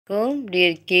Assalamualaikum,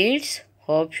 dear kids.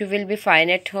 Hope you will be fine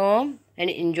at home and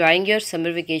enjoying your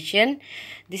summer vacation.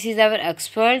 This is our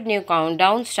expert new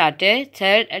countdown started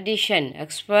third edition.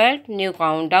 Expert new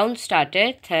countdown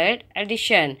started third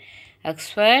edition.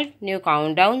 Expert new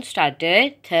countdown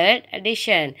started third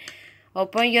edition.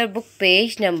 Open your book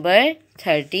page number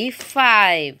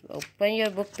 35. Open your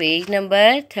book page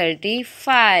number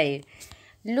 35.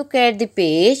 Look at the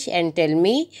page and tell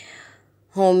me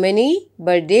how many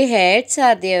birthday hats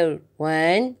are there?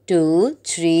 1, 2,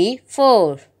 3,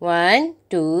 4. 1,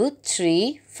 2,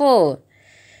 3, 4.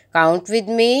 Count with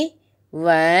me.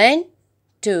 1,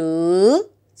 2,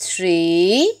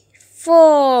 3,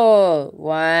 4.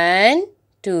 1,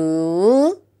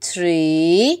 2,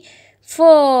 3,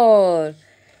 4.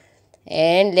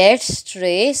 And let's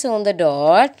trace on the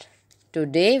dot.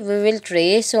 Today we will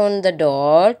trace on the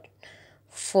dot.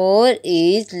 4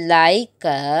 is like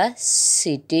a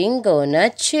sitting on a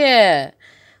chair.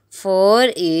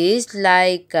 4 is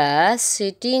like a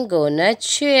sitting on a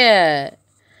chair.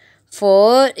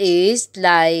 4 is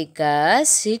like a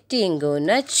sitting on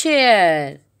a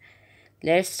chair.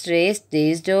 Let's trace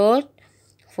this dot.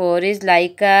 4 is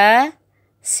like a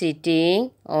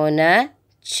sitting on a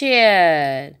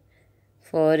chair.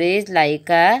 4 is like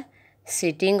a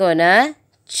sitting on a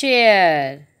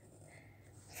chair.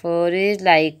 4 is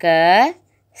like a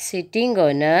sitting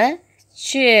on a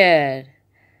chair.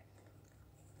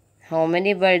 How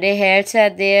many birthday hats are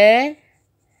there?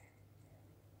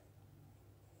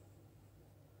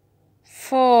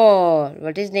 4.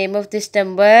 What is name of this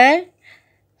number?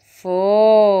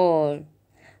 4.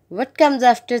 What comes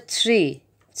after 3?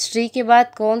 3 के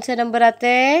बाद कौन से number आते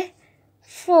हैं?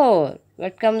 4.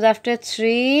 What comes after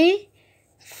 3?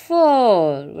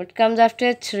 4. What comes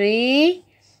after 3?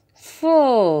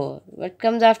 4. What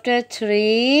comes after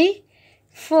 3?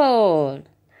 4.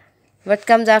 What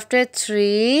comes after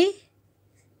 3?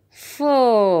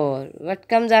 4. What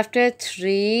comes after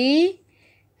 3?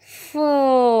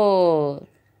 4.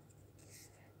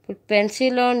 Put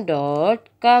pencil on dot.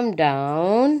 Come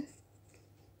down.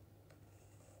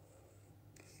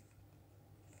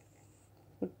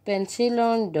 Put pencil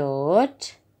on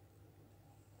dot.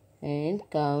 And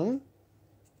come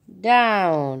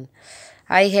down.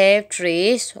 I have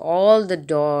traced all the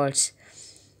dots.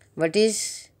 What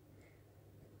is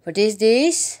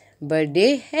this?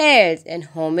 Birthday hats. And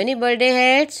how many birthday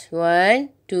hats? 1,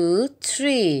 2,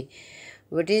 3.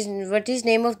 What is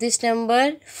name of this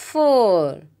number?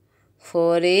 4.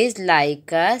 4 is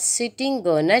like a sitting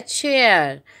on a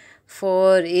chair.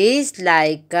 4 is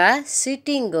like a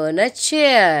sitting on a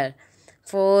chair.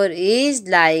 4 is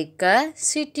like a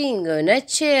sitting on a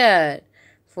chair.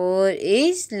 4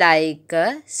 is like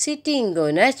a sitting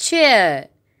on a chair.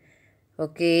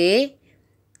 Okay.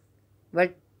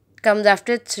 What comes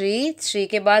after 3? 3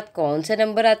 के बाद कौन सा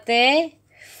number आते हैं?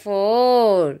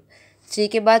 4. 3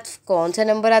 के बाद कौन सा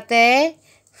नंबर आता है?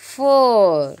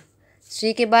 4.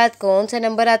 3 के बाद कौन सा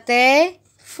नंबर आता है?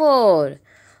 4.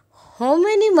 How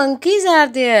many monkeys are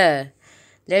there?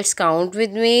 Let's count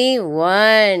with me.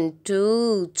 1,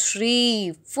 2,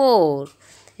 3, 4.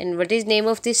 And what is name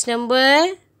of this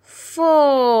number?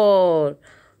 4.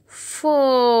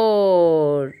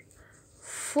 4.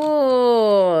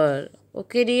 4.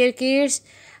 Okay, dear kids.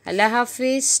 Allah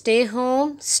Hafiz. Stay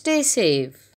home. Stay safe.